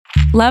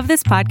Love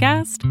this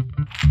podcast?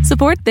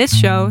 Support this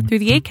show through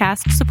the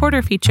Acast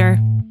supporter feature.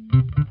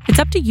 It's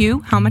up to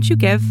you how much you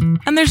give,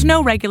 and there's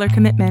no regular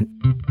commitment.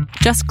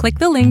 Just click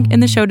the link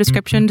in the show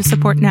description to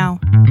support now.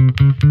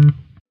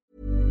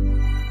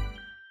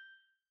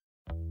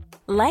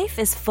 Life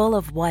is full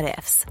of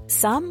what-ifs.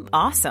 Some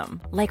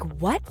awesome, like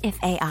what if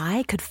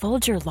AI could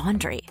fold your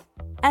laundry?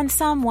 And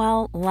some,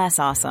 well, less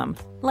awesome,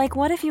 like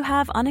what if you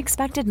have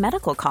unexpected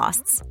medical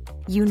costs?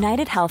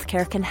 United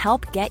Healthcare can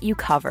help get you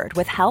covered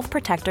with Health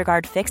Protector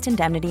Guard fixed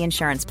indemnity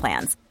insurance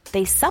plans.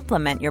 They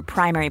supplement your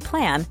primary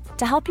plan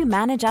to help you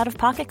manage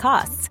out-of-pocket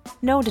costs.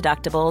 No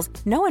deductibles,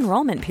 no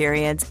enrollment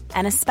periods,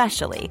 and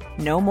especially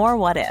no more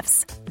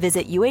what-ifs.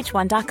 Visit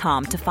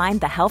uh1.com to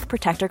find the Health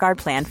Protector Guard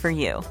plan for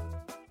you.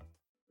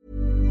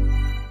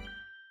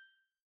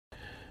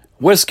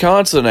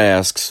 Wisconsin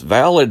asks,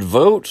 valid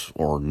vote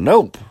or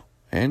nope?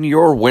 And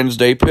your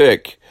Wednesday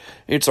pick.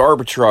 It's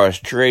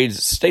Arbitrage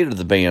Trade's State of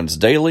the Bands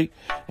Daily,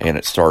 and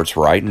it starts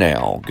right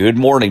now. Good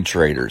morning,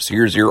 traders.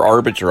 Here's your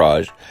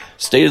Arbitrage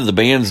State of the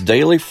Bands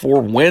Daily for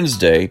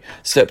Wednesday,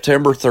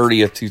 September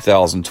 30th,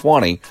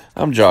 2020.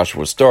 I'm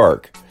Joshua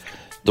Stark.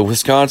 The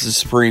Wisconsin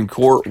Supreme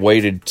Court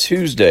waited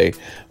Tuesday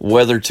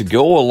whether to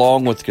go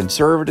along with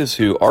conservatives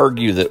who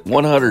argue that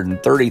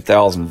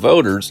 130,000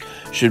 voters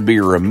should be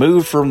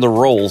removed from the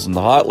rolls in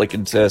the hotly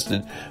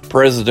contested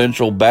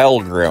presidential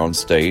battleground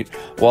state,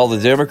 while the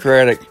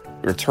Democratic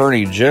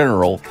Attorney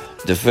General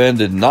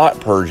defended not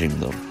purging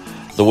them.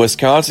 The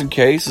Wisconsin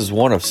case is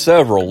one of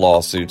several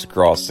lawsuits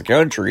across the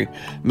country,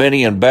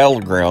 many in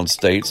battleground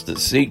states that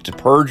seek to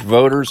purge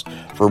voters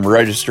from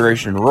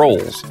registration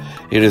rolls.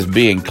 It is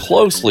being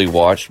closely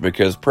watched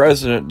because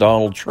President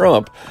Donald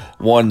Trump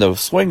won the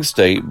swing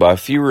state by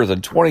fewer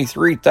than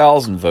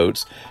 23,000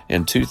 votes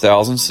in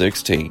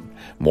 2016.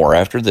 More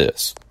after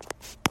this.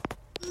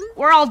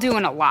 We're all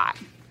doing a lot.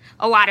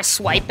 A lot of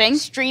swiping,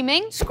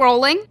 streaming,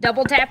 scrolling,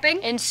 double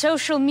tapping, and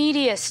social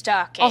media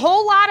stalking. A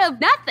whole lot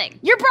of nothing.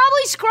 You're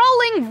probably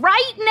scrolling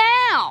right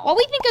now. While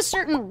we think a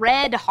certain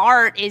red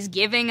heart is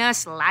giving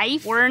us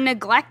life, we're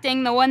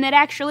neglecting the one that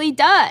actually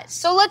does.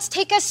 So let's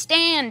take a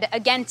stand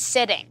against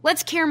sitting.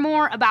 Let's care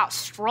more about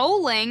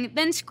strolling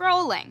than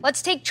scrolling.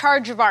 Let's take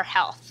charge of our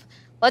health.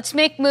 Let's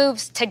make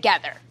moves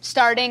together,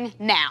 starting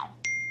now.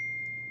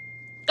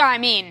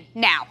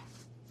 Now.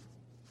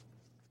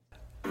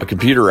 A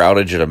computer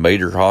outage at a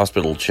major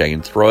hospital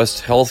chain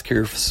thrust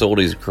healthcare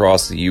facilities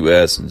across the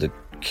U.S. into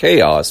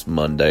chaos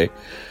Monday,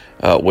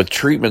 with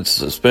treatments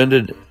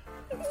suspended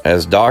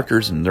as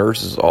doctors and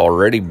nurses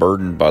already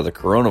burdened by the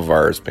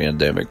coronavirus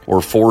pandemic were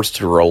forced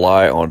to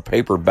rely on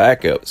paper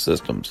backup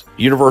systems.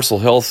 Universal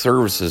Health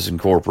Services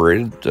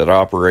Incorporated, that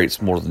operates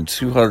more than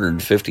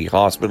 250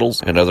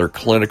 hospitals and other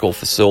clinical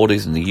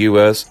facilities in the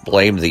U.S.,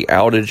 blamed the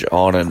outage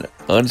on an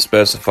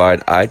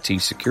unspecified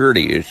IT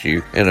security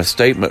issue in a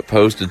statement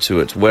posted to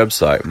its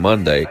website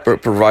Monday,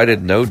 but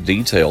provided no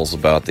details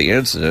about the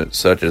incident,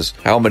 such as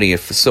how many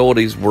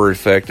facilities were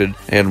affected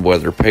and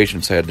whether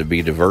patients had to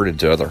be diverted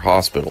to other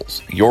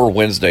hospitals. Your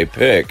Wednesday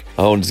pick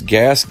owns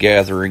gas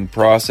gathering,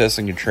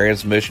 processing, and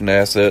transmission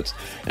assets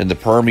in the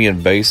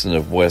Permian Basin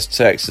of West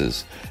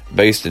Texas.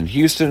 Based in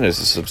Houston as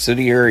a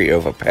subsidiary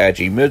of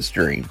Apache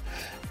Midstream.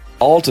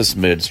 Altus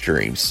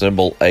Midstream,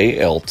 symbol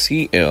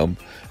ALTM,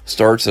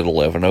 starts at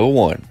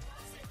 11:01.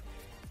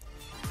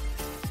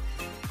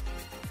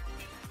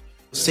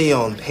 See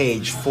on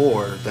page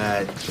 4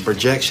 that the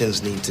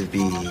projections need to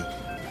be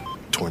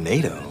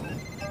tornado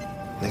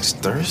next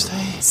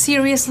Thursday.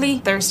 Seriously?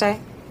 Thursday?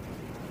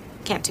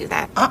 Can't do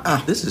that.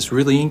 This is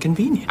really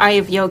inconvenient. I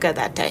have yoga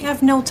that day. I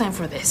have no time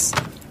for this.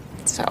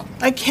 So.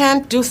 I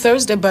can't do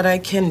Thursday, but I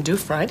can do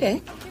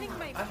Friday.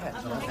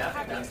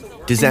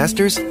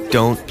 Disasters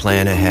don't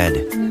plan ahead.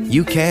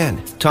 You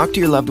can. Talk to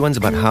your loved ones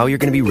about how you're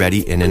going to be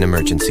ready in an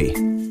emergency.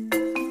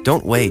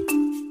 Don't wait.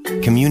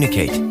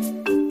 Communicate.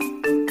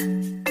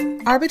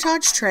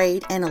 Arbitrage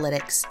Trade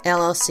Analytics,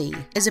 LLC,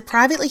 is a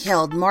privately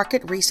held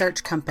market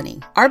research company.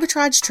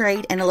 Arbitrage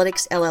Trade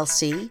Analytics,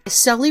 LLC, is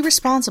solely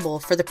responsible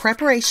for the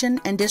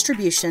preparation and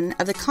distribution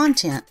of the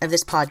content of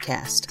this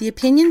podcast. The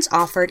opinions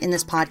offered in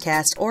this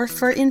podcast are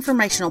for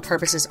informational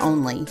purposes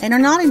only and are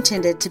not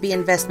intended to be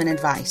investment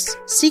advice.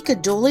 Seek a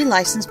duly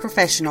licensed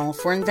professional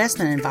for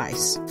investment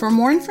advice. For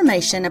more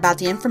information about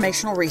the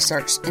informational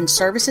research and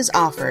services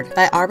offered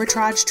by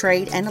Arbitrage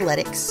Trade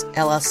Analytics,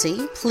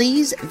 LLC,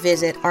 please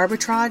visit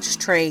arbitragetrade.com.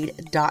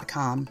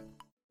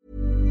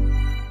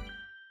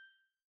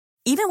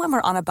 Even when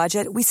we're on a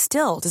budget, we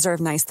still deserve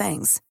nice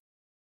things.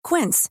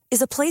 Quince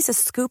is a place to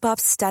scoop up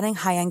stunning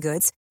high-end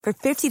goods for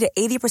 50 to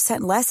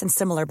 80% less than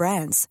similar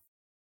brands.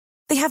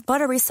 They have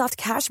buttery soft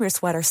cashmere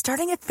sweaters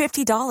starting at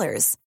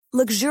 $50,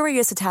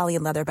 luxurious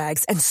Italian leather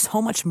bags, and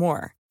so much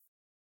more.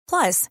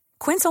 Plus,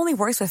 Quince only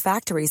works with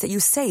factories that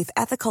use safe,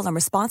 ethical, and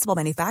responsible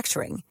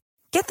manufacturing.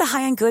 Get the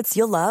high-end goods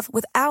you'll love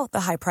without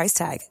the high price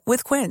tag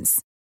with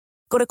Quince.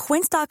 Go to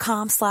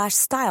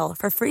quince.com/style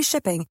for free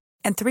shipping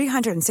and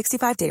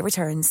 365-day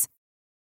returns.